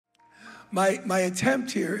My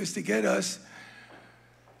attempt here is to get us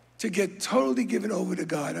to get totally given over to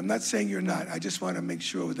God. I'm not saying you're not. I just want to make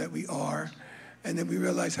sure that we are, and then we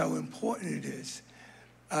realize how important it is.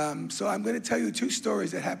 So I'm going to tell you 2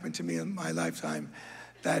 stories that happened to me in my lifetime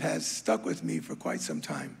that has stuck with me for quite some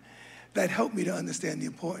time, that helped me to understand the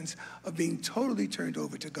importance of being totally turned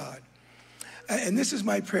over to God. And this is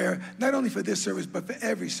my prayer, not only for this service, but for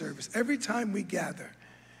every service. Every time we gather,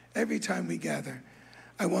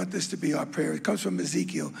 I want this to be our prayer. It comes from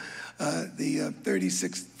Ezekiel, the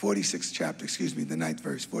 46th chapter, the 9th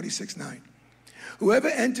verse, 46:9. Whoever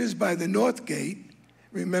enters by the north gate,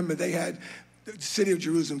 remember they had the city of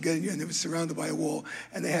Jerusalem getting in, and it was surrounded by a wall,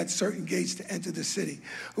 and they had certain gates to enter the city.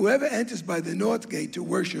 Whoever enters by the north gate to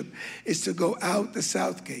worship is to go out the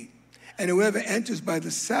south gate. And whoever enters by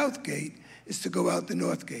the south gate is to go out the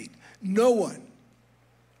north gate. No one,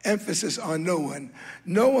 emphasis on no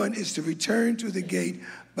one is to return to the gate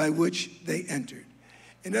by which they entered.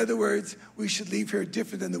 In other words, we should leave here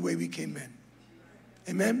different than the way we came in.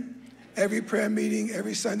 Amen? Every prayer meeting,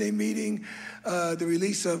 every Sunday meeting, the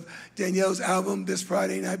release of Danielle's album this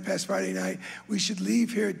past Friday night, we should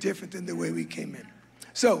leave here different than the way we came in.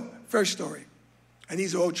 So, first story, and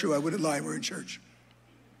these are all true, I wouldn't lie, we're in church.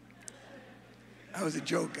 That was a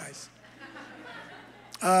joke, guys.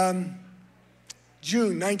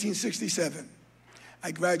 June 1967,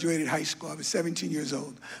 I graduated high school. I was 17 years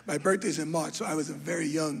old. My birthday's in March, so I was a very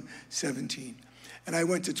young 17. And I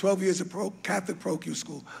went to 12 years of Catholic parochial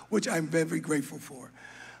school, which I'm very grateful for.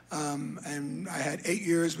 And I had 8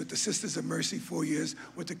 years with the Sisters of Mercy, 4 years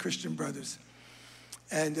with the Christian Brothers.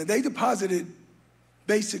 And they deposited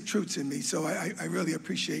basic truths in me, so I really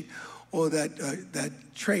appreciate all that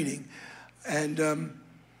training. And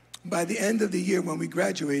by the end of the year when we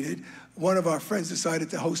graduated, one of our friends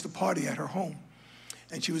decided to host a party at her home.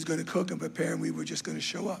 And she was going to cook and prepare, and we were just going to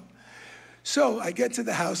show up. So I get to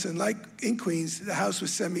the house, and like in Queens, the house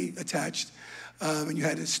was semi-attached, and you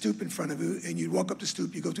had a stoop in front of you, and you'd walk up the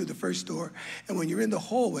stoop, you go through the first door, and when you're in the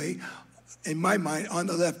hallway, in my mind, on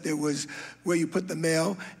the left, there was where you put the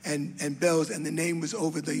mail and bells, and the name was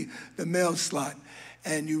over the mail slot.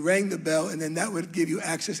 And you rang the bell, and then that would give you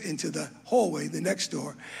access into the hallway, the next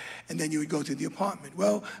door, and then you would go to the apartment.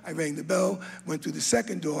 Well, I rang the bell, went through the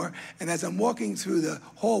second door, and as I'm walking through the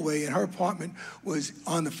hallway, and her apartment was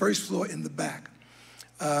on the first floor in the back,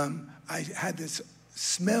 I had this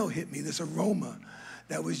smell hit me, this aroma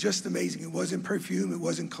that was just amazing. It wasn't perfume, it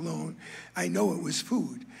wasn't cologne. I know it was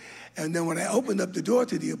food. And then when I opened up the door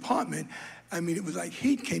to the apartment, I mean, it was like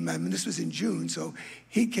heat came out. I mean, this was in June, so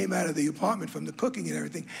heat came out of the apartment from the cooking and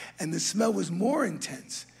everything, and the smell was more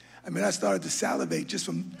intense. I mean, I started to salivate just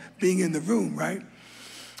from being in the room, right?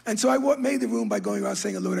 And so I made the room by going around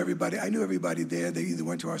saying hello to everybody. I knew everybody there. They either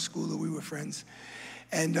went to our school or we were friends.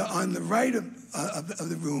 And on the right of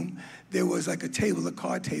the room, there was like a table, a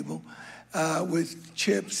card table, with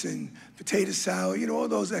chips and potato salad, you know, all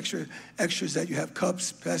those extras that you have,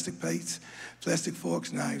 cups, plastic plates, plastic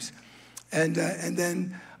forks, knives. And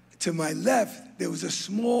then to my left, there was a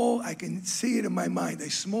small, I can see it in my mind,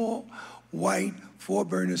 a small white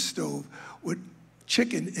 4-burner stove with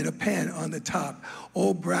chicken in a pan on the top,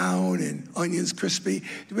 all brown and onions crispy.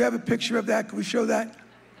 Do we have a picture of that? Can we show that?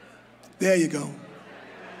 There you go.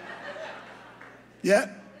 Yeah.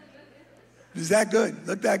 It was that good.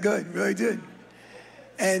 Looked that good. It really did.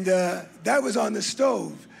 And that was on the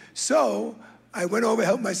stove. So I went over,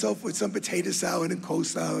 helped myself with some potato salad and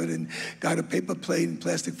coleslaw and got a paper plate and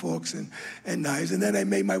plastic forks and knives. And then I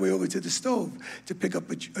made my way over to the stove to pick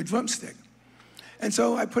up a drumstick. And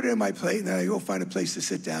so I put it in my plate, and then I go find a place to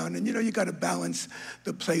sit down. And you know, you got to balance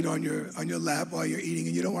the plate on your lap while you're eating,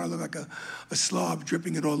 and you don't want to look like a slob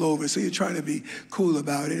dripping it all over. So you're trying to be cool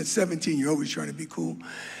about it. At 17, you're always trying to be cool.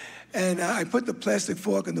 And I put the plastic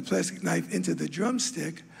fork and the plastic knife into the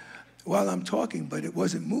drumstick while I'm talking, but it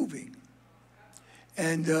wasn't moving.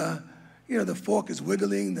 And, you know, the fork is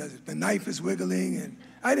wiggling, the knife is wiggling, and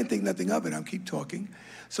I didn't think nothing of it. I keep talking.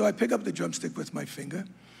 So I pick up the drumstick with my finger,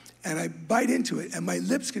 and I bite into it, and my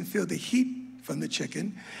lips can feel the heat from the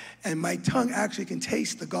chicken, and my tongue actually can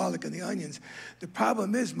taste the garlic and the onions. The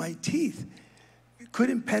problem is my teeth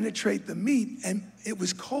couldn't penetrate the meat, and it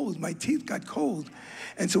was cold. My teeth got cold.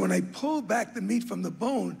 And so when I pulled back the meat from the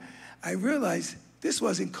bone, I realized this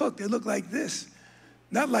wasn't cooked. It looked like this.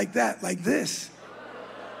 Not like that, like this.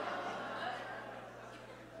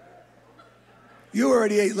 You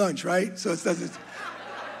already ate lunch, right? So it doesn't.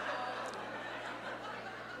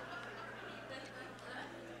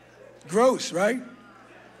 Gross, right?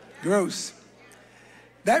 Gross.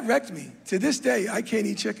 That wrecked me. To this day, I can't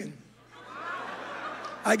eat chicken.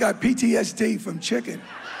 I got PTSD from chicken.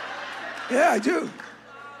 Yeah, I do.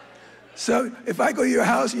 So if I go to your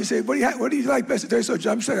house and you say, what do you like best at Durso?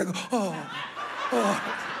 I'm saying, I go,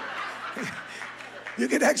 oh. You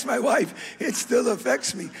can ask my wife. It still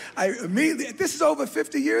affects me. This is over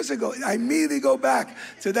 50 years ago. I immediately go back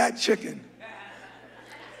to that chicken.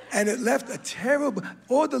 And it left a terrible,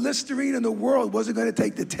 all the Listerine in the world wasn't going to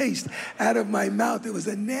take the taste out of my mouth. It was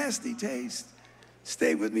a nasty taste.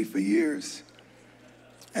 Stayed with me for years.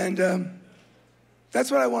 And that's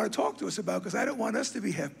what I want to talk to us about, because I don't want us to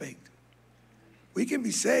be half-baked. We can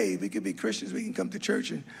be saved, we can be Christians, we can come to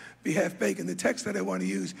church and be half-baked. And the text that I want to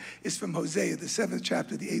use is from Hosea, the 7th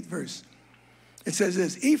chapter, the 8th verse. It says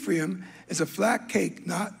this: Ephraim is a flat cake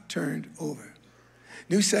not turned over.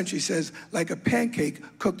 New Century says, like a pancake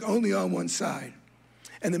cooked only on one side.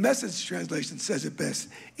 And the Message translation says it best: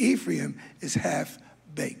 Ephraim is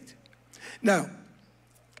half-baked. Now,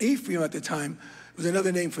 Ephraim at the time was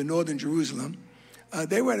another name for northern Jerusalem.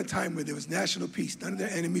 They were at a time where there was national peace. None of their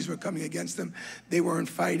enemies were coming against them. They weren't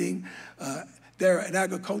fighting. They're an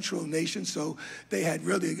agricultural nation, so they had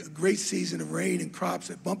really a great season of rain and crops,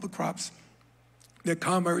 bumper crops. Their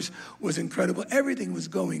commerce was incredible. Everything was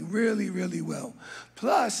going really, really well.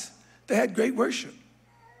 Plus, they had great worship.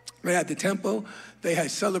 They had the temple. They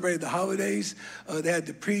had celebrated the holidays. They had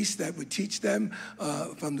the priests that would teach them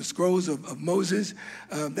from the scrolls of Moses.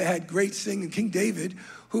 They had great singing. King David,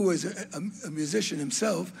 who was a musician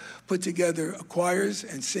himself, put together choirs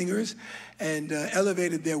and singers and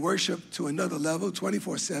elevated their worship to another level,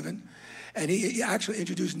 24/7. And he actually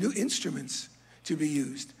introduced new instruments to be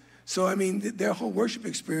used. So, I mean, their whole worship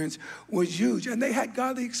experience was huge. And they had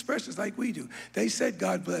godly expressions like we do. They said,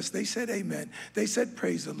 God bless. They said, amen. They said,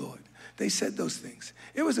 praise the Lord. They said those things.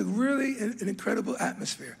 It was an incredible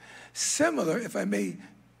atmosphere. Similar, if I may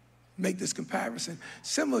make this comparison,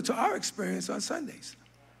 similar to our experience on Sundays.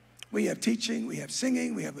 We have teaching, we have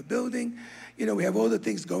singing, we have a building. You know, we have all the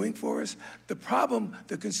things going for us. The problem,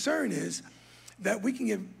 the concern is that we can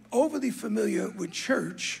get overly familiar with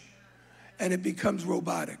church and it becomes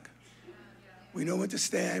robotic. We know when to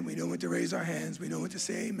stand, we know when to raise our hands, we know when to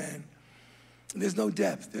say amen. And there's no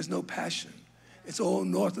depth, there's no passion. It's all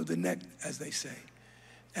north of the neck, as they say.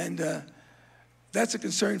 And that's a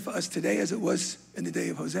concern for us today as it was in the day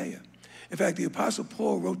of Hosea. In fact, the Apostle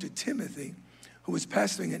Paul wrote to Timothy, who was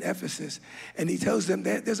pastoring in Ephesus, and he tells them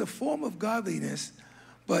that there's a form of godliness,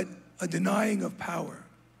 but a denying of power.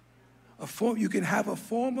 You can have a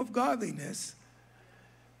form of godliness,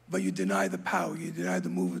 but you deny the power, you deny the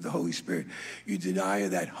move of the Holy Spirit. You deny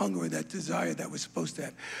that hunger, that desire that we're supposed to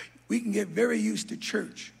have. We can get very used to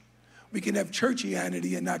church. We can have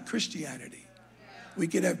churchianity and not Christianity. We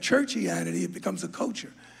can have churchianity, it becomes a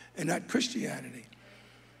culture, and not Christianity.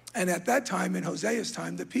 And at that time, in Hosea's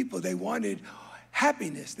time, the people, they wanted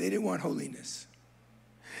happiness. They didn't want holiness.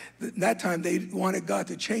 At that time, they wanted God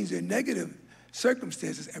to change their negative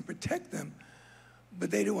circumstances and protect them,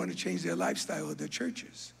 but they didn't want to change their lifestyle or their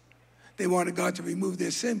churches. They wanted God to remove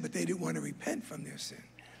their sin, but they didn't want to repent from their sin.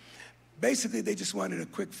 Basically, they just wanted a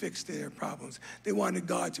quick fix to their problems. They wanted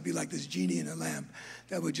God to be like this genie in a lamp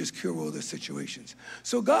that would just cure all their situations.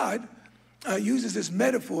 So God uses this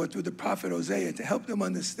metaphor through the prophet Hosea to help them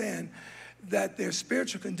understand that their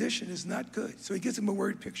spiritual condition is not good. So he gives them a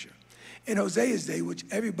word picture. In Hosea's day, which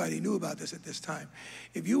everybody knew about this at this time,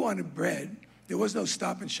 if you wanted bread, there was no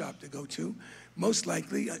Stop and Shop to go to. Most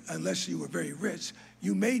likely, unless you were very rich,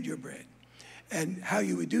 you made your bread. And how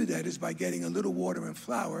you would do that is by getting a little water and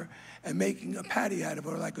flour and making a patty out of it,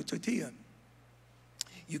 or like a tortilla.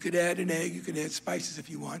 You could add an egg, you could add spices if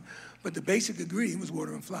you want, but the basic ingredient was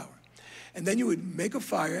water and flour. And then you would make a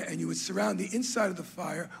fire and you would surround the inside of the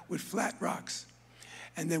fire with flat rocks.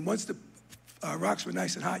 And then once the rocks were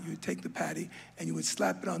nice and hot, you would take the patty and you would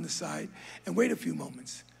slap it on the side and wait a few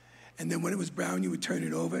moments. And then when it was brown, you would turn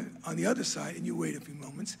it over on the other side and you wait a few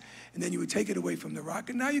moments. And then you would take it away from the rock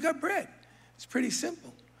and now you got bread. It's pretty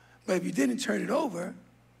simple. But if you didn't turn it over,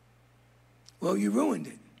 well, you ruined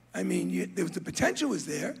it. I mean, the potential was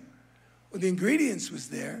there, or the ingredients was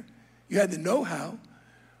there. You had the know-how,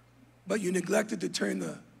 but you neglected to turn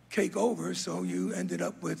the cake over, so you ended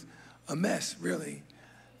up with a mess, really.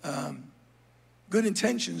 Good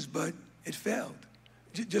intentions, but it failed.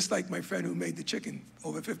 Just like my friend who made the chicken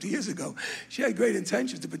over 50 years ago. She had great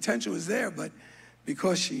intentions. The potential was there, but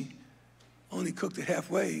because she only cooked it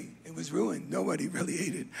halfway, it was ruined. Nobody really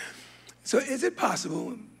ate it. So is it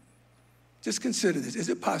possible, just consider this, is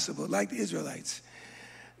it possible, like the Israelites,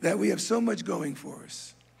 that we have so much going for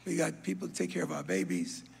us? We got people to take care of our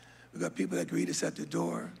babies. We got people that greet us at the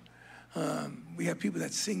door. We have people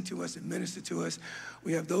that sing to us and minister to us.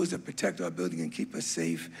 We have those that protect our building and keep us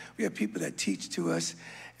safe. We have people that teach to us.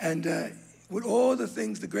 And with all the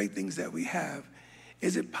things, the great things that we have,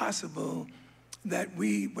 is it possible that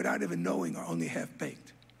we, without even knowing, are only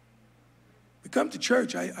half-baked? We come to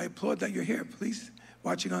church. I applaud that you're here. Please,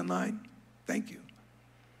 watching online, thank you.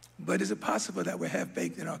 But is it possible that we're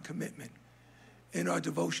half-baked in our commitment, in our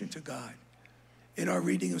devotion to God, in our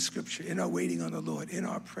reading of Scripture, in our waiting on the Lord, in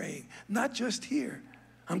our praying? Not just here.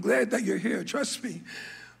 I'm glad that you're here, trust me.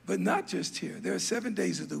 But not just here. There are 7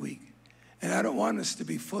 days of the week. And I don't want us to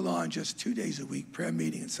be full on just 2 days a week, prayer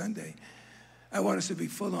meeting and Sunday. I want us to be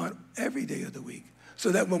full on every day of the week, so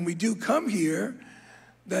that when we do come here,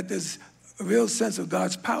 that there's a real sense of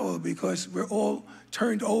God's power, because we're all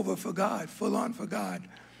turned over for God, full on for God.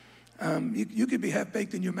 You could be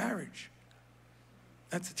half-baked in your marriage.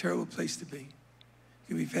 That's a terrible place to be.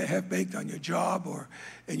 You could be half-baked on your job or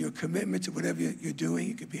in your commitment to whatever you're doing.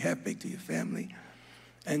 You could be half-baked to your family.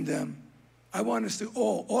 And I want us to,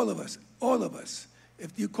 all of us,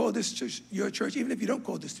 if you call this church your church, even if you don't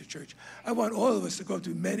call this the church, I want all of us to go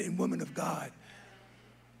through men and women of God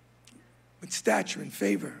with stature and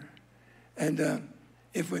favor. And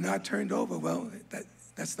if we're not turned over, well,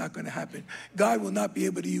 that's not going to happen. God will not be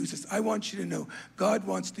able to use us. I want you to know, God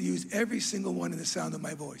wants to use every single one in the sound of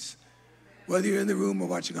my voice, whether you're in the room or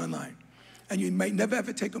watching online. And you might never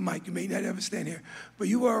ever take a mic. You may not ever stand here. But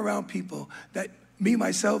you are around people that me,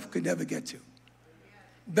 myself, could never get to.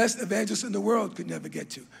 Best evangelists in the world could never get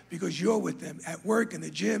to, because you're with them at work, in the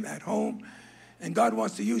gym, at home, and God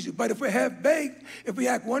wants to use you. But if we're half-baked, if we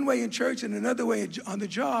act one way in church and another way on the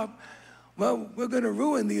job, well, we're going to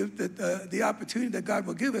ruin the opportunity that God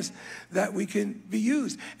will give us, that we can be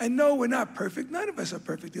used. And no, we're not perfect. None of us are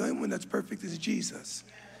perfect. The only one that's perfect is Jesus.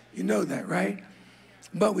 You know that, right?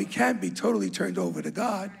 But we can be totally turned over to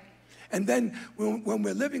God. And then when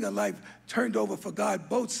we're living a life turned over for God,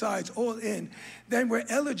 both sides, all in, then we're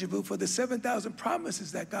eligible for the 7,000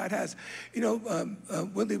 promises that God has. You know,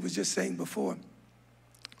 Willie was just saying before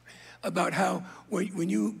about how when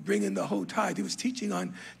you bring in the whole tithe, he was teaching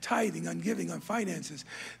on tithing, on giving, on finances.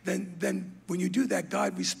 Then when you do that,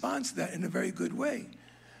 God responds to that in a very good way.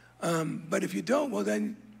 But if you don't, well,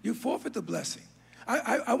 then you forfeit the blessing.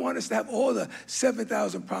 I want us to have all the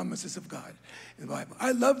 7,000 promises of God in the Bible.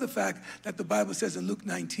 I love the fact that the Bible says in Luke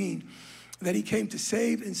 19 that he came to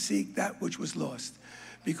save and seek that which was lost.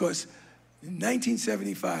 Because in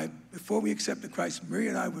 1975, before we accepted Christ, Maria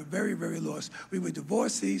and I were very, very lost. We were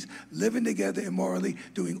divorcees, living together immorally,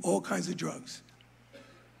 doing all kinds of drugs.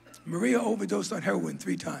 Maria overdosed on heroin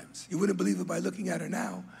 3 times. You wouldn't believe it by looking at her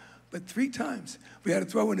now. But 3 times, we had to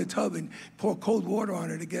throw her in a tub and pour cold water on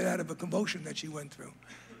her to get out of a convulsion that she went through.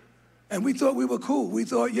 And we thought we were cool. We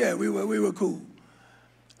thought, yeah, we were cool.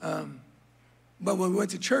 But when we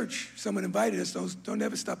went to church, someone invited us. Don't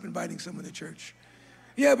ever stop inviting someone to church.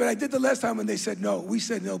 Yeah, but I did the last time when they said no. We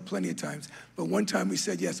said no plenty of times. But one time we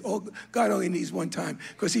said yes. God only needs one time,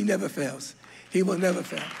 because he never fails. He will never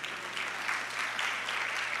fail.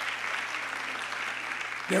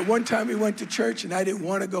 That one time we went to church and I didn't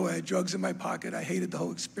want to go. I had drugs in my pocket. I hated the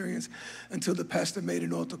whole experience until the pastor made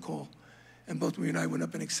an altar call. And both me and I went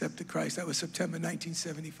up and accepted Christ. That was September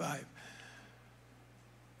 1975,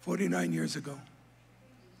 49 years ago.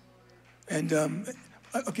 And,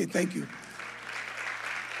 okay, thank you.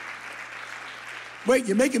 Wait,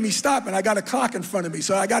 you're making me stop, and I got a clock in front of me,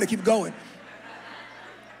 so I got to keep going.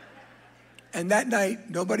 And that night,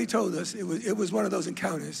 nobody told us. It was one of those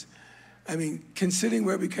encounters. I mean, considering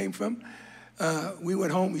where we came from, we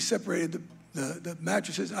went home, we separated the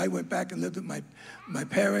mattresses. I went back and lived with my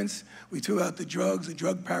parents. We threw out the drugs, the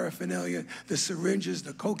drug paraphernalia, the syringes,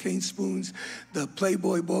 the cocaine spoons, the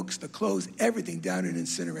Playboy books, the clothes, everything down in an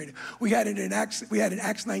incinerator. We had an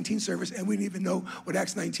Acts 19 service, and we didn't even know what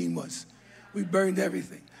Acts 19 was. We burned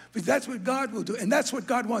everything. But that's what God will do, and that's what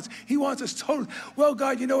God wants. He wants us totally. Well,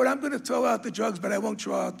 God, you know what? I'm going to throw out the drugs, but I won't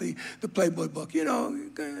throw out the Playboy book. You know, you're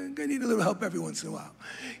going to need a little help every once in a while.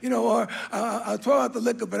 You know, or I'll throw out the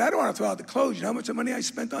liquor, but I don't want to throw out the clothes. You know how much money I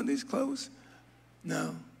spent on these clothes?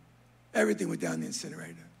 No. Everything went down the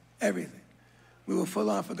incinerator. Everything. We were full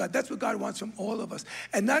on for God. That's what God wants from all of us.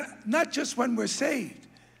 And not just when we're saved.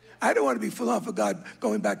 I don't want to be full on for God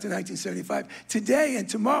going back to 1975. Today and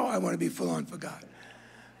tomorrow, I want to be full on for God.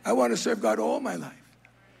 I want to serve God all my life.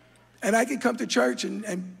 And I can come to church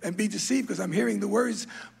and be deceived because I'm hearing the words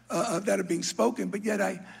that are being spoken, but yet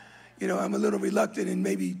I'm a little reluctant in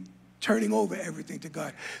maybe turning over everything to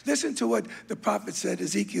God. Listen to what the prophet said,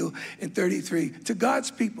 Ezekiel in 33, to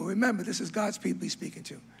God's people. Remember, this is God's people he's speaking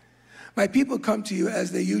to. My people come to you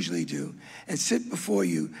as they usually do and sit before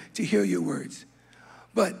you to hear your words,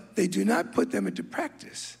 but they do not put them into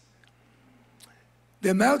practice.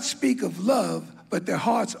 Their mouths speak of love, but their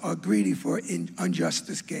hearts are greedy for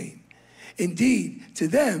unjust gain. Indeed, to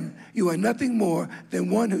them, you are nothing more than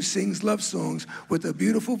one who sings love songs with a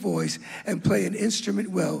beautiful voice and play an instrument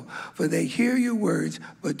well, for they hear your words,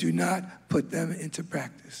 but do not put them into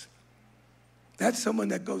practice. That's someone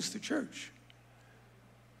that goes to church.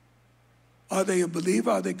 Are they a believer?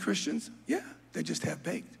 Are they Christians? Yeah, they're just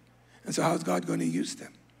half-baked. And so how's God going to use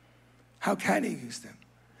them? How can he use them?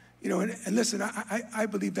 You know, and listen, I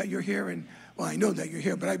believe that you're here, and, well, I know that you're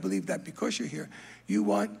here, but I believe that because you're here, you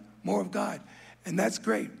want more of God. And that's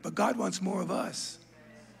great, but God wants more of us.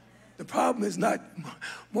 The problem is not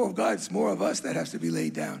more of God, it's more of us that has to be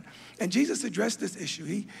laid down. And Jesus addressed this issue.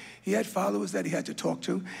 He had followers that he had to talk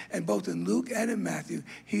to, and both in Luke and in Matthew,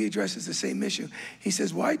 he addresses the same issue. He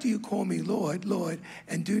says, why do you call me Lord, Lord,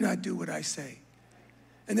 and do not do what I say?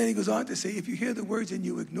 And then he goes on to say, if you hear the words and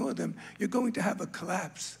you ignore them, you're going to have a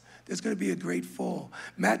collapse. There's going to be a great fall.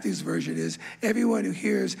 Matthew's version is, everyone who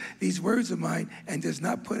hears these words of mine and does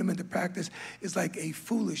not put them into practice is like a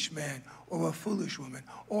foolish man or a foolish woman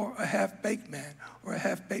or a half-baked man or a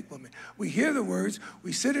half-baked woman. We hear the words,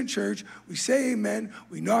 we sit in church, we say amen,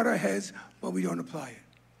 we nod our heads, but we don't apply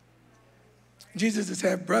it. Jesus'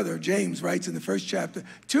 half-brother, James, writes in the first chapter,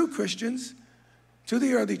 to Christians, to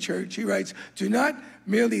the early church, he writes, do not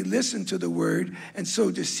merely listen to the word and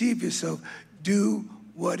so deceive yourself. Do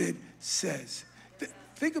what it says.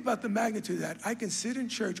 Think about the magnitude of that. I can sit in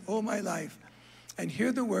church all my life and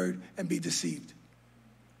hear the word and be deceived.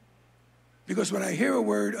 Because when I hear a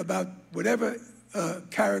word about whatever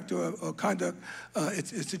character or conduct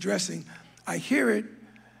it's addressing, I hear it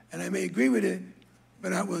and I may agree with it,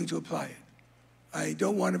 but not willing to apply it. I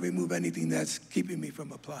don't want to remove anything that's keeping me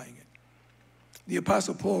from applying it. The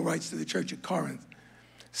Apostle Paul writes to the church at Corinth,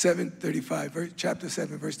 chapter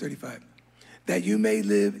 7, verse 35. That you may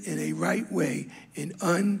live in a right way in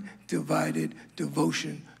undivided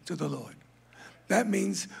devotion to the Lord. That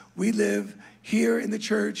means we live here in the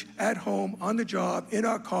church, at home, on the job, in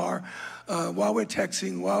our car, while we're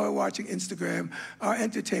texting, while we're watching Instagram, our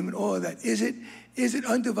entertainment, all of that. Is it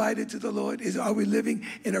undivided to the Lord? Are we living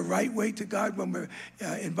in a right way to God when we're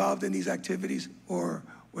involved in these activities, or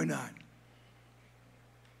we're not?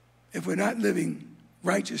 If we're not living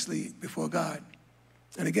righteously before God,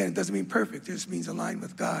 and again, it doesn't mean perfect, it just means aligned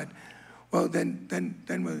with God, well, then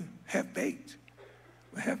we're half-baked.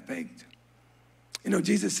 We're half-baked. You know,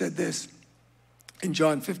 Jesus said this in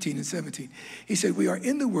John 15 and 17. He said, we are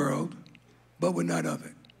in the world, but we're not of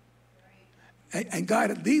it. And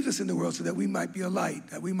God leaves us in the world so that we might be a light,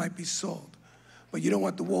 that we might be salt. But you don't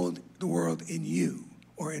want the world in you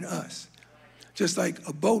or in us. Just like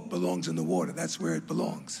a boat belongs in the water, that's where it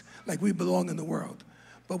belongs. Like we belong in the world,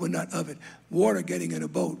 but we're not of it. Water getting in a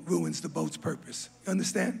boat ruins the boat's purpose. You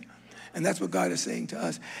understand? And that's what God is saying to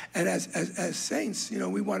us. And as saints, you know,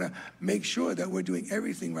 we want to make sure that we're doing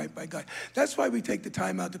everything right by God. That's why we take the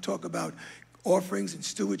time out to talk about offerings and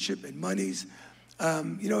stewardship and monies.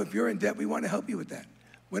 You know, if you're in debt, we want to help you with that.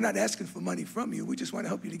 We're not asking for money from you. We just want to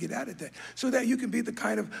help you to get out of debt so that you can be the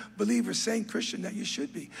kind of believer, saint Christian that you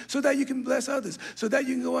should be, so that you can bless others, so that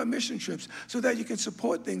you can go on mission trips, so that you can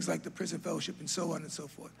support things like the prison fellowship and so on and so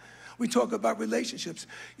forth. We talk about relationships.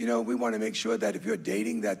 You know, we want to make sure that if you're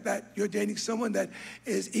dating, that you're dating someone that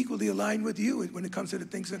is equally aligned with you when it comes to the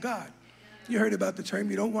things of God. You heard about the term,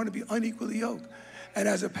 you don't want to be unequally yoked. And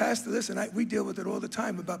as a pastor, listen, we deal with it all the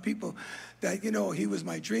time about people that, you know, he was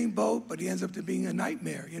my dream boat, but he ends up to being a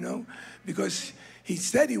nightmare, you know, because he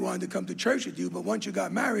said he wanted to come to church with you, but once you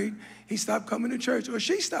got married, he stopped coming to church, or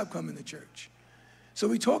she stopped coming to church. So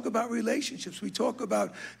we talk about relationships. We talk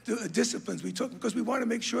about disciplines. We talk because we want to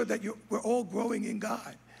make sure that we're all growing in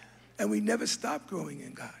God, and we never stop growing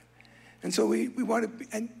in God. And so we want to be,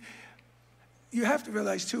 and you have to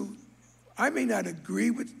realize, too, I may not agree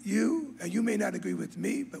with you, and you may not agree with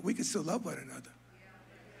me, but we can still love one another.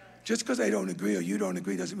 Just because I don't agree or you don't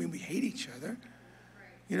agree doesn't mean we hate each other.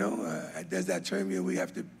 You know, there's that term, you know, we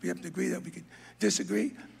have to agree that we can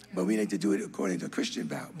disagree, but we need to do it according to Christian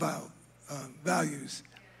values.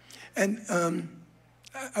 And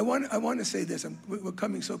I want to say this. We're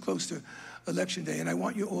coming so close to Election Day, and I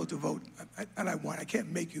want you all to vote. I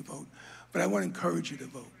can't make you vote, but I want to encourage you to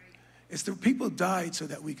vote. It's the people died so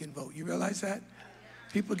that we can vote. You realize that?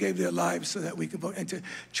 People gave their lives so that we can vote. And to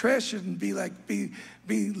trash shouldn't be like, be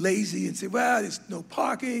lazy and say, well, there's no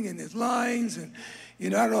parking and there's lines and, you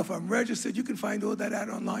know, I don't know if I'm registered. You can find all that out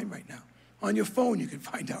online right now. On your phone, you can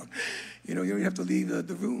find out. You know, you don't have to leave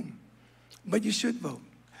the room. But you should vote.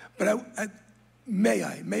 But may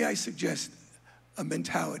I suggest a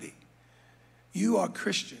mentality? You are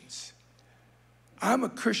Christians. I'm a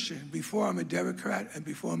Christian before I'm a Democrat and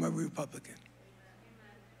before I'm a Republican.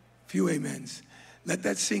 Few amens. Let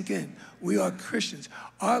that sink in. We are Christians.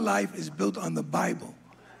 Our life is built on the Bible.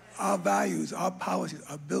 Our values, our policies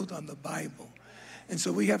are built on the Bible. And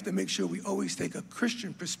so we have to make sure we always take a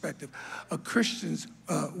Christian perspective, a Christian's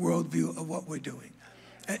worldview of what we're doing.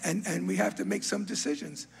 And we have to make some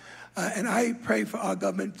decisions. And I pray for our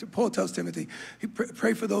government. Paul tells Timothy,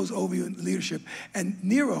 pray for those over you in leadership. And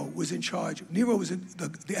Nero was in charge. Nero was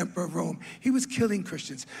the emperor of Rome. He was killing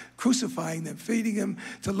Christians, crucifying them, feeding them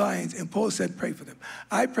to lions. And Paul said, pray for them.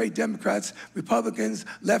 I pray Democrats, Republicans,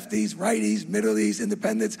 lefties, righties, middleies,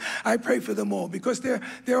 independents. I pray for them all because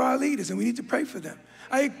they're our leaders and we need to pray for them.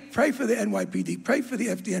 I pray for the NYPD, pray for the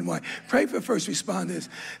FDNY, pray for first responders.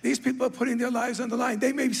 These people are putting their lives on the line.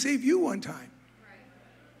 They may save you one time.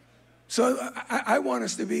 So I want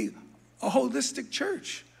us to be a holistic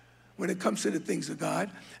church when it comes to the things of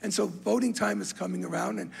God. And so voting time is coming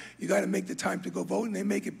around, and you got to make the time to go vote, and they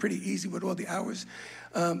make it pretty easy with all the hours.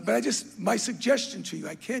 But my suggestion to you,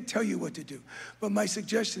 I can't tell you what to do, but my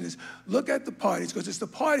suggestion is look at the parties, because it's the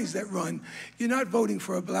parties that run. You're not voting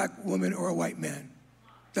for a black woman or a white man.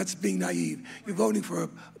 That's being naive. You're voting for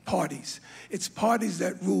parties. It's parties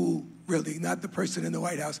that rule, really, not the person in the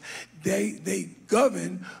White House. They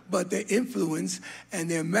govern, but they influence and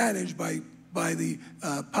they're managed by the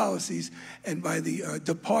policies and by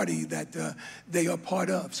the party that they are part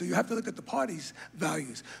of. So you have to look at the party's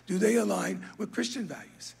values. Do they align with Christian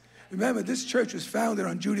values? Remember, this church was founded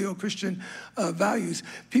on Judeo-Christian values.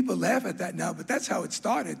 People laugh at that now, but that's how it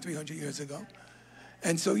started 300 years ago.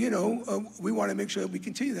 And so, we want to make sure that we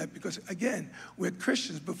continue that because, again, we're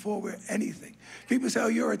Christians before we're anything. People say, oh,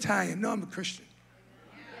 you're Italian. No, I'm a Christian.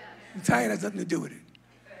 Italian has nothing to do with it.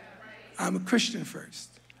 I'm a Christian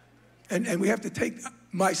first. And we have to take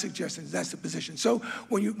my suggestions. That's the position. So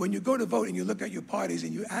when you go to vote and you look at your parties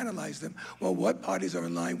and you analyze them, well, what parties are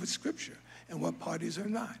in line with Scripture and what parties are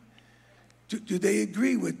not? Do they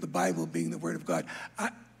agree with the Bible being the Word of God?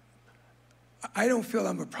 I don't feel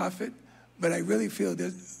I'm a prophet. But I really feel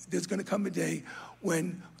there's going to come a day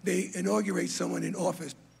when they inaugurate someone in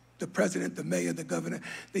office, the president, the mayor, the governor.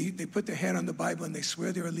 They put their hand on the Bible and they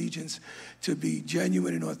swear their allegiance to be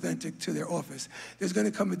genuine and authentic to their office. There's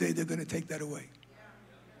going to come a day they're going to take that away.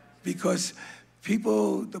 Because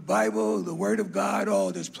people, the Bible, the Word of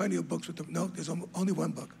God, there's plenty of books with them. No, there's only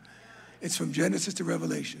one book. It's from Genesis to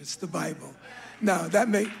Revelation. It's the Bible. Now, that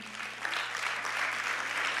may...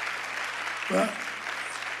 Well,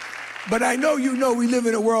 but I know we live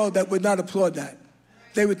in a world that would not applaud that.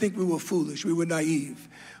 They would think we were foolish, we were naive.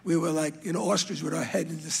 We were like, ostrich with our head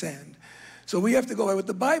in the sand. So we have to go by what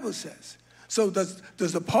the Bible says. So does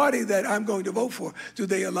the party that I'm going to vote for, do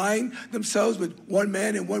they align themselves with one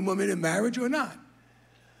man and one woman in marriage or not?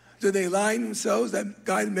 Do they align themselves that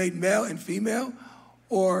God made male and female?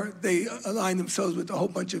 Or they align themselves with a whole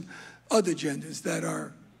bunch of other genders that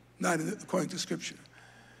are not according to Scripture?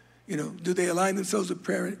 Do they align themselves with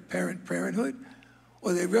parenthood?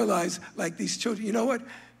 Or they realize, like these children, you know what?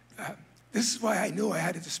 This is why I knew I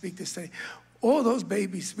had to speak this today. All those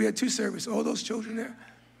babies, we had 2 services, all those children there,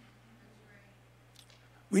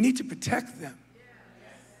 we need to protect them.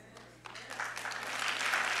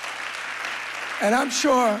 And I'm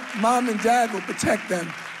sure mom and dad will protect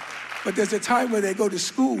them, but there's a time where they go to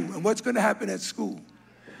school, and what's going to happen at school?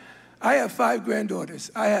 I have 5 granddaughters.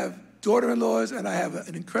 I have daughter-in-laws, and I have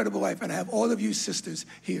an incredible wife, and I have all of you sisters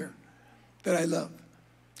here that I love.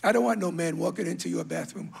 I don't want no man walking into your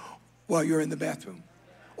bathroom while you're in the bathroom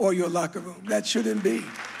or your locker room. That shouldn't be.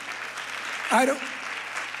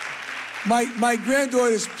 My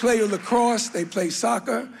granddaughters play lacrosse, they play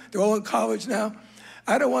soccer, they're all in college now.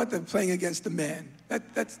 I don't want them playing against a man.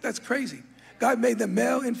 That's crazy. God made them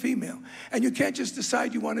male and female. And you can't just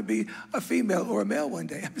decide you want to be a female or a male one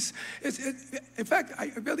day. In fact,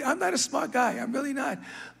 I'm not a smart guy. I'm really not.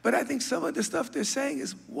 But I think some of the stuff they're saying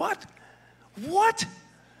is, what? What?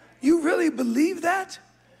 You really believe that?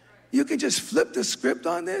 You can just flip the script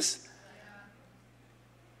on this?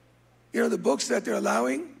 The books that they're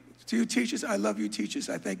allowing to you teachers, I love you teachers.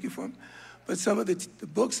 I thank you for them. But some of the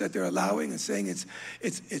books that they're allowing and saying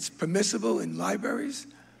it's permissible in libraries,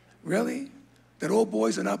 really? That all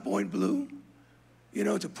boys are not born blue,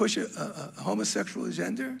 to push a homosexual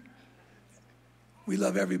agenda. We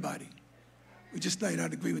love everybody. We just may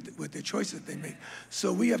not agree with their choices that they make.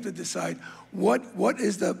 So we have to decide what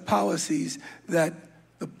is the policies that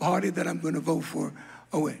the party that I'm going to vote for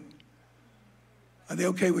are in. Are they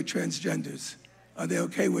okay with transgenders? Are they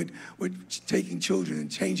okay with taking children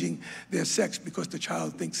and changing their sex because the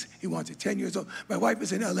child thinks he wants it? 10 years old. My wife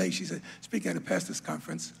is in LA. She's speaking at a pastor's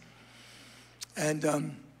conference.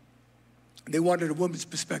 And they wanted a woman's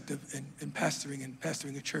perspective in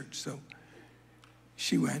pastoring a church. So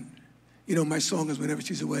she went. You know, my song is whenever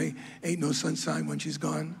she's away, ain't no sunshine when she's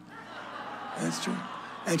gone. That's true.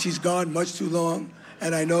 And she's gone much too long.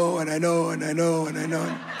 And I know, and I know, and I know, and I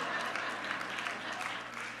know.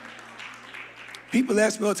 People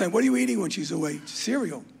ask me all the time, what are you eating when she's away?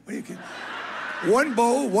 Cereal. What are you kidding? One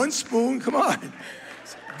bowl, one spoon, come on.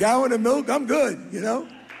 Gallon of milk, I'm good, you know?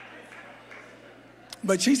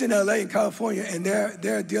 But she's in LA in California, and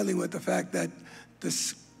they're dealing with the fact that the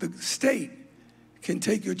state can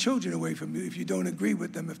take your children away from you if you don't agree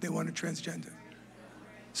with them if they want to transgender.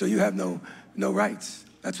 So you have no rights.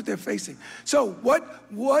 That's what they're facing. So what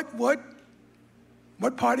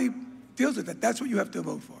party deals with that? That's what you have to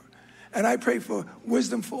vote for. And I pray for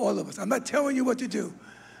wisdom for all of us. I'm not telling you what to do.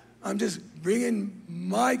 I'm just bringing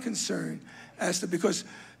my concern as to, because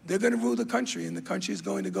they're going to rule the country, and the country is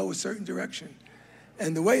going to go a certain direction.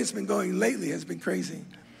 And the way it's been going lately has been crazy.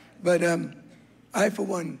 But I, for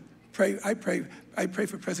one, I pray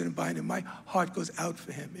for President Biden. My heart goes out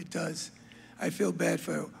for him. It does. I feel bad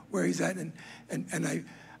for where he's at, and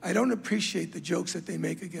I don't appreciate the jokes that they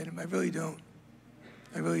make against him. I really don't.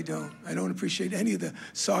 I really don't. I don't appreciate any of the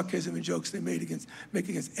sarcasm and jokes they make against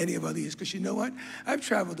any of our leaders. Because you know what? I've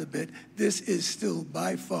traveled a bit. This is still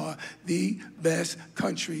by far the best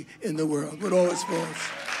country in the world, with all its faults.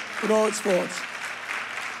 With all its faults.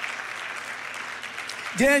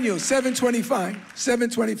 Daniel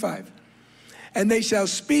 7:25. And they shall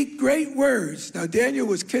speak great words. Now Daniel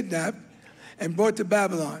was kidnapped and brought to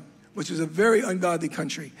Babylon, which was a very ungodly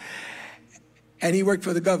country. And he worked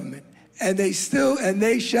for the government. And they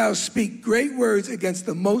shall speak great words against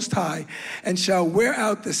the Most High, and shall wear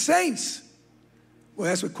out the saints. Well,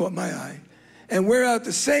 that's what caught my eye. And wear out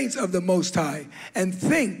the saints of the Most High, and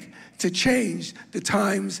think to change the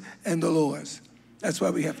times and the laws. That's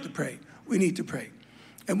why we have to pray. We need to pray.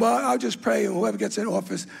 And well, I'll just pray, and whoever gets in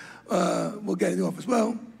office will get in office.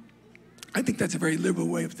 Well, I think that's a very liberal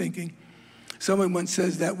way of thinking. Someone once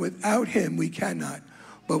says that without him we cannot,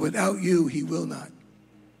 but without you he will not.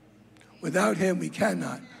 Without him we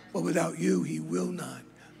cannot, but without you he will not.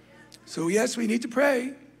 So yes, we need to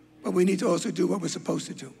pray, but we need to also do what we're supposed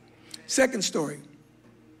to do. Second story,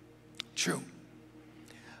 true.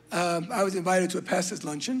 I was invited to a pastor's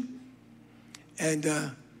luncheon, and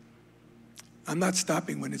I'm not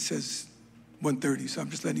stopping when it says 1:30, so I'm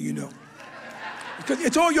just letting you know. Because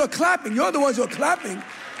it's all you're clapping. You're the ones who are clapping.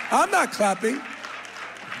 I'm not clapping.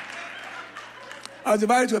 I was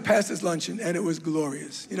invited to a pastor's luncheon, and it was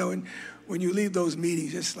glorious. You know, and when you leave those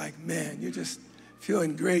meetings, it's like, man, you're just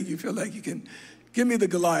feeling great. You feel like you can, give me the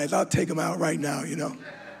Goliath. I'll take him out right now, you know.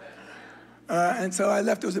 And so I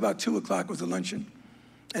left. It was about 2 o'clock. It was a luncheon,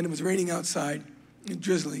 and it was raining outside and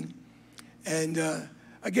drizzling. And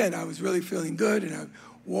again, I was really feeling good, and I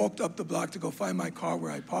walked up the block to go find my car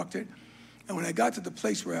where I parked it. And when I got to the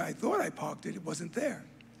place where I thought I parked it, it wasn't there.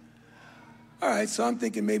 All right, so I'm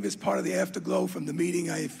thinking maybe it's part of the afterglow from the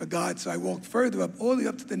meeting. I forgot, so I walked further up, all the way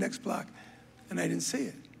up to the next block, and I didn't see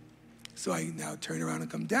it. So I now turn around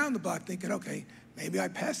and come down the block thinking, okay, maybe I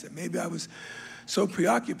passed it. Maybe I was so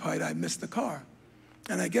preoccupied I missed the car.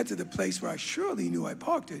 And I get to the place where I surely knew I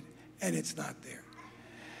parked it, and it's not there.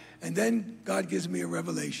 And then God gives me a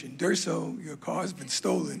revelation. Durso, your car's been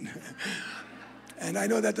stolen. And I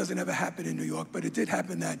know that doesn't ever happen in New York, but it did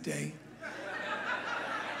happen that day.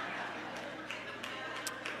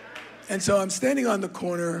 And so I'm standing on the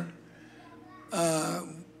corner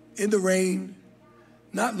in the rain,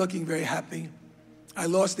 not looking very happy. I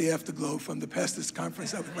lost the afterglow from the pastor's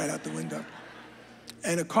conference. I was right out the window.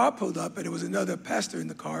 And a car pulled up, and there was another pastor in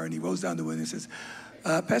the car, and he rolls down the window and says,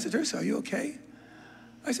 Pastor Durso, are you okay?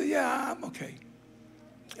 I said, yeah, I'm okay.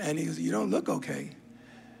 And he goes, you don't look okay.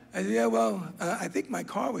 I said, yeah, well, I think my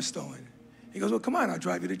car was stolen. He goes, well, come on, I'll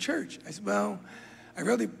drive you to church. I said, well, I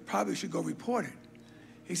really probably should go report it.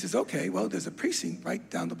 He says, okay, well, there's a precinct right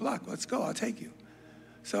down the block. Let's go, I'll take you.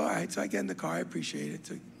 So, all right, so I get in the car, I appreciate it.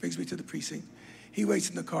 So he brings me to the precinct. He waits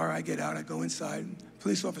in the car, I get out, I go inside.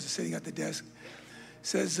 Police officer sitting at the desk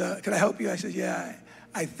says, can I help you? I said, yeah,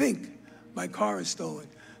 I think my car is stolen.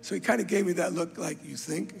 So he kind of gave me that look like, you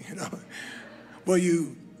think, you know? Well,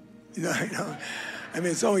 you know, I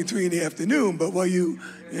mean, it's only 3 in the afternoon, but well, you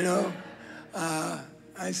know?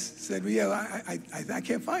 I said, well, yeah, I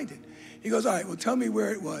can't find it. He goes, all right, well, tell me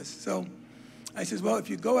where it was. So I says, well, if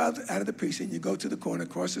you go out of the precinct, you go to the corner,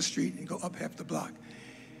 across the street, and go up half the block.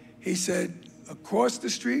 He said, across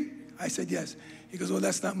the street? I said, yes. He goes, well,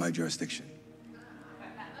 that's not my jurisdiction.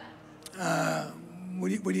 What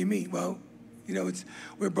do you mean? Well, you know,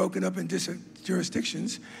 we're broken up in different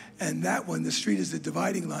jurisdictions, and that one, the street is the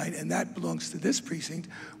dividing line, and that belongs to this precinct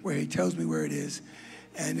where he tells me where it is,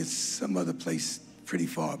 and it's some other place pretty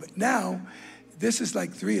far. But now, this is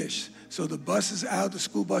like 3-ish. So the bus is out, the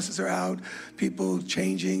school buses are out, people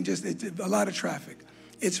changing, just it's a lot of traffic.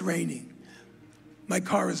 It's raining. My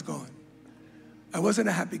car is gone. I wasn't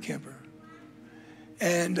a happy camper.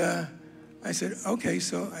 And I said, okay,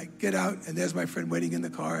 so I get out, and there's my friend waiting in the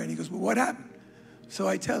car, and he goes, well, what happened? So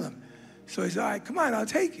I tell him. So he said, all right, come on, I'll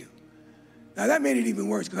take you. Now that made it even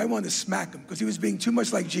worse, because I wanted to smack him, because he was being too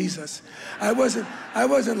much like Jesus. I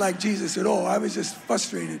wasn't like Jesus at all. I was just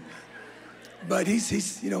frustrated. But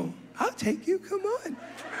he's, you know, I'll take you, come on.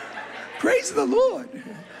 Praise the Lord.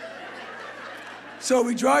 So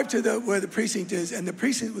we drive to where the precinct is, and the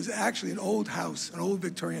precinct was actually an old house, an old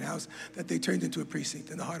Victorian house that they turned into a precinct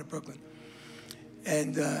in the heart of Brooklyn.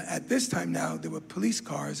 And at this time now, there were police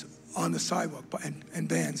cars on the sidewalk and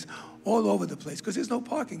vans all over the place, because there's no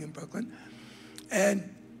parking in Brooklyn.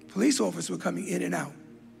 And police officers were coming in and out.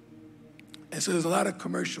 And so there's a lot of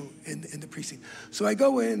commercial in the precinct. So I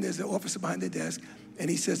go in, there's an officer behind the desk, and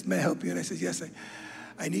he says, may I help you? And I said, yes,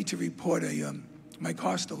 I need to report my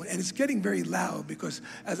car stolen. And it's getting very loud because,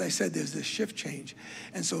 as I said, there's this shift change.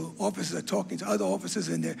 And so officers are talking to other officers,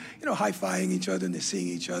 and they're, you know, high-fiving each other, and they're seeing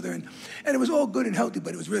each other. And it was all good and healthy,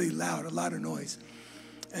 but it was really loud, a lot of noise.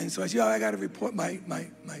 And so I said, oh, I got to report my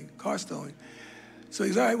car stolen. So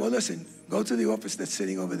he's, all right, well, listen, go to the office that's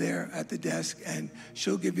sitting over there at the desk, and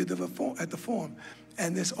she'll give you the form.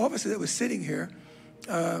 And this officer that was sitting here,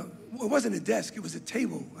 it wasn't a desk, it was a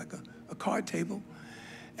table, like a card table.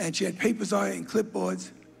 And she had papers on it and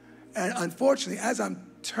clipboards. And unfortunately, as I'm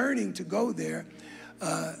turning to go there,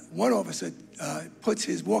 one officer puts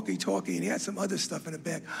his walkie-talkie, and he had some other stuff in the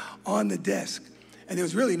bag, on the desk. And there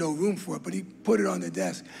was really no room for it, but he put it on the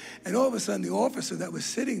desk. And all of a sudden, the officer that was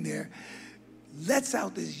sitting there lets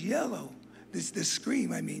out this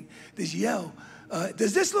scream, this yell.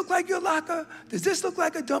 Does this look like your locker? Does this look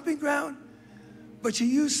like a dumping ground? But she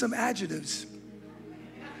used some adjectives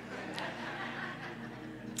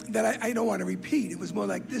that I don't want to repeat. It was more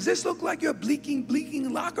like, does this look like your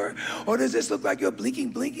blinking locker? Or does this look like your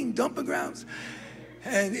blinking dumping grounds?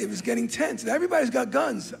 And it was getting tense. And everybody's got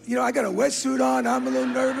guns. You know, I got a wetsuit on. I'm a little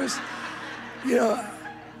nervous. You know,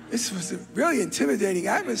 this was a really intimidating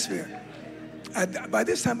atmosphere. By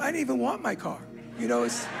this time, I didn't even want my car. You know,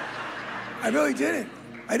 I really didn't.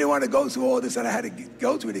 I didn't want to go through all this that I had to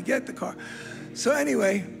go through to get the car. So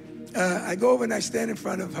anyway, I go over and I stand in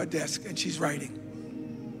front of her desk, and she's writing.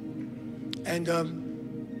 And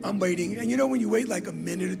I'm waiting. And you know, when you wait like a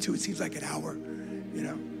minute or two, it seems like an hour, you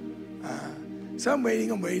know. So I'm waiting.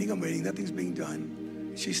 Nothing's being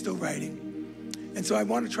done. She's still writing. And so I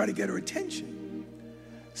want to try to get her attention.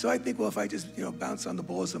 So I think, well, if I just, you know, bounce on the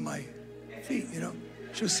balls of my feet, you know,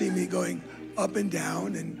 she'll see me going up and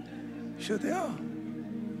down, and she'll think, oh,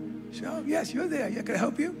 yes, you're there. Yeah, can I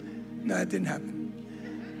help you? No, that didn't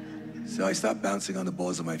happen. So I stop bouncing on the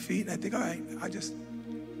balls of my feet, and I think, all right,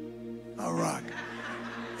 I'll rock.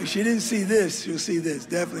 If she didn't see this, she'll see this,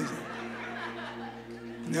 definitely.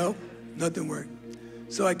 Nope, nothing worked.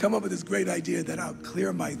 So I come up with this great idea that I'll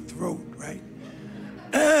clear my throat, right?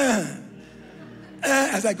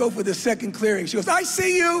 As I go for the second clearing, she goes, I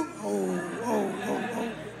see you.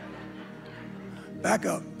 Oh. Back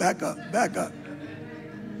up.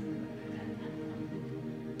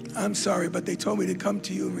 I'm sorry, but they told me to come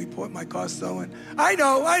to you and report my car stolen. I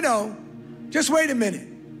know. Just wait a minute.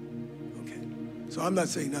 Okay. So I'm not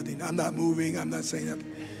saying nothing. I'm not moving. I'm not saying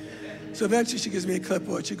nothing. So eventually she gives me a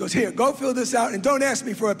clipboard. She goes, here, go fill this out, and don't ask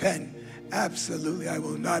me for a pen. Absolutely, I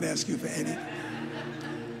will not ask you for any.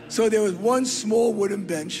 So there was one small wooden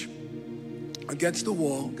bench against the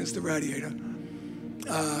wall, against the radiator,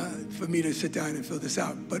 for me to sit down and fill this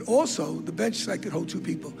out. But also, the bench I could hold 2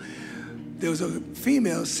 people. There was a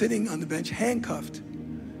female sitting on the bench, handcuffed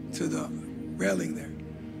to the railing there.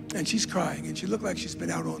 And she's crying, and she looked like she's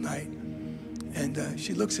been out all night. And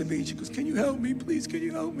she looks at me, and she goes, can you help me, please? Can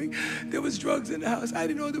you help me? There was drugs in the house. I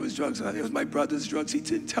didn't know there was drugs. It was my brother's drugs. He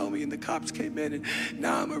didn't tell me, and the cops came in, and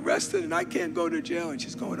now I'm arrested, and I can't go to jail. And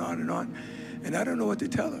she's going on. And I don't know what to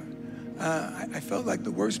tell her. I felt like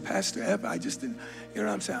the worst pastor ever. I just didn't, you know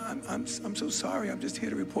what I'm saying? I'm so sorry. I'm just here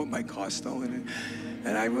to report my car stolen,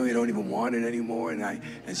 and I really don't even want it anymore.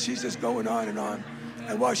 And she's just going on.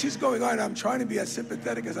 And while she's going on, I'm trying to be as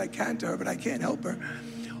sympathetic as I can to her, but I can't help her.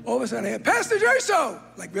 All of a sudden I hear, Pastor Durso,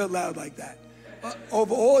 like real loud like that,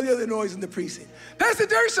 over all the other noise in the precinct. Pastor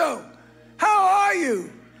Durso, how are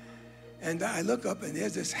you? And I look up, and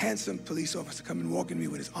there's this handsome police officer coming, walking to me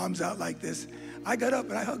with his arms out like this. I got up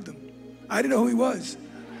and I hugged him. I didn't know who he was.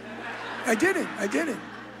 I didn't.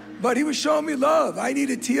 But he was showing me love. I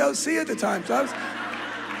needed TLC at the time.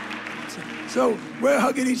 So we're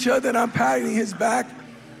hugging each other, and I'm patting his back.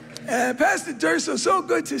 And Pastor Durso, so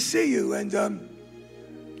good to see you. And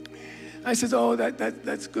I said, oh,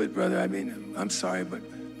 that's good, brother. I mean, I'm sorry, but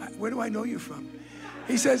where do I know you from?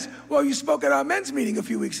 He says, well, you spoke at our men's meeting a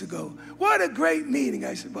few weeks ago. What a great meeting.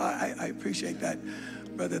 I said, well, I appreciate that,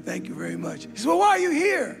 brother. Thank you very much. He said, well, why are you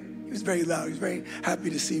here? He was very loud. He was very happy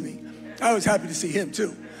to see me. I was happy to see him,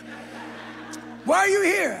 too. Why are you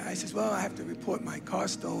here? I said, well, I have to report my car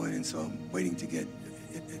stolen, and so I'm waiting to get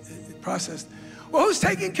it processed. Well, who's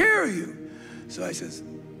taking care of you? So I says,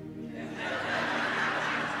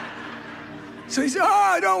 so he said,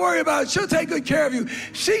 oh, don't worry about it. She'll take good care of you.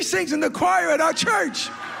 She sings in the choir at our church.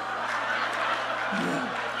 Yeah.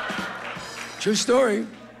 True story.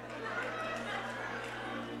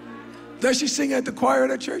 Does she sing at the choir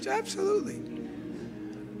at our church? Absolutely.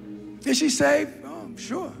 Is she saved? Oh, I'm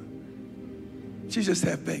sure. She's just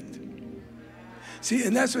half-baked. See,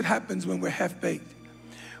 and that's what happens when we're half-baked.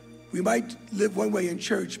 We might live one way in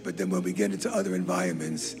church, but then when we get into other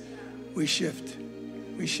environments, we shift.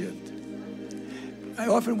 We shift. I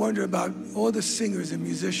often wonder about all the singers and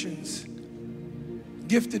musicians,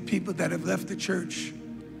 gifted people that have left the church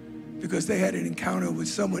because they had an encounter with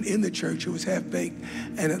someone in the church who was half-baked,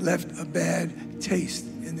 and it left a bad taste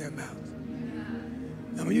in their mouth.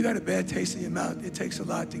 And when you got a bad taste in your mouth, it takes a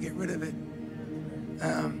lot to get rid of it.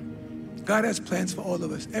 God has plans for all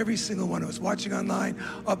of us, every single one of us, watching online,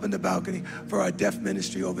 up in the balcony, for our deaf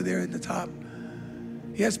ministry over there in the top.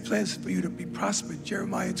 He has plans for you to be prospered,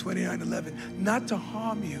 Jeremiah 29:11, not to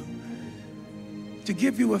harm you, to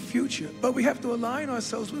give you a future. But we have to align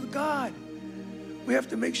ourselves with God. We have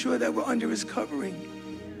to make sure that we're under his covering.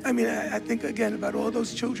 I mean, I think again about all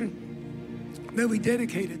those children that we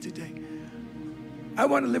dedicated today. I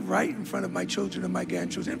want to live right in front of my children and my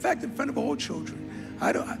grandchildren. In fact, in front of all children.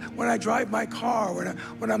 When I drive my car,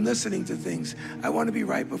 when I'm listening to things, I want to be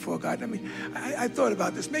right before God. I mean, I thought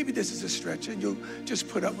about this. Maybe this is a stretch, and you'll just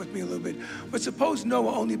put up with me a little bit. But suppose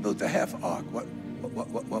Noah only built a half ark. What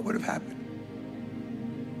would have happened?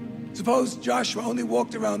 Suppose Joshua only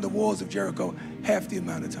walked around the walls of Jericho half the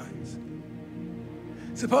amount of times.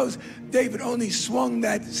 Suppose David only swung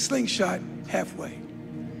that slingshot halfway.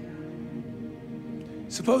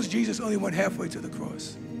 Suppose Jesus only went halfway to the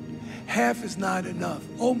cross. Half is not enough.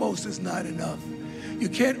 Almost is not enough. You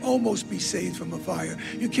can't almost be saved from a fire.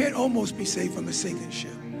 You can't almost be saved from a sinking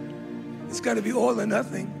ship. It's got to be all or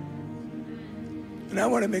nothing. And I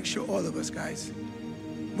want to make sure all of us, guys,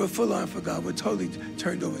 we're full on for God. We're totally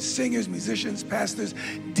turned over. Singers, musicians, pastors,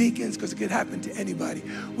 deacons, because it could happen to anybody.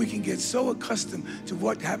 We can get so accustomed to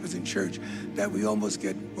what happens in church that we almost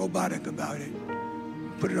get robotic about it.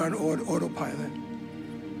 Put it on autopilot.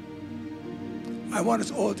 I want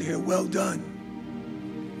us all to hear, well done.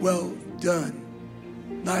 Well done.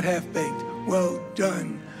 Not half-baked. Well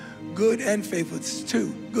done. Good and faithful. It's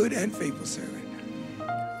two. Good and faithful servant.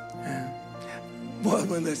 More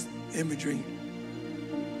one less imagery.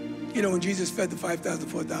 You know, when Jesus fed the 5,000,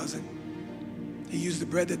 4,000, he used the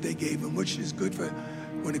bread that they gave him, which is good for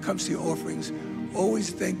when it comes to your offerings. Always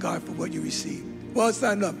thank God for what you receive. Well, it's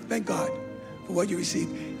not enough. Thank God for what you receive.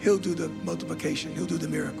 He'll do the multiplication. He'll do the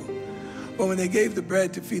miracle. But when they gave the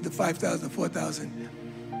bread to feed the 5,000, 4,000,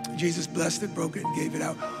 Jesus blessed it, broke it, and gave it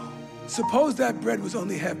out. Suppose that bread was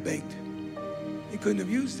only half-baked. He couldn't have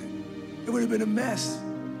used it. It would have been a mess.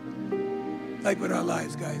 Like with our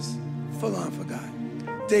lives, guys. Full on for God.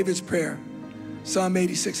 David's prayer, Psalm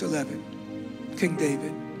 86:11. King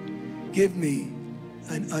David, give me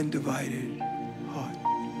an undivided heart.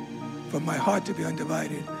 For my heart to be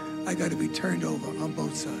undivided, I got to be turned over on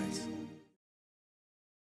both sides.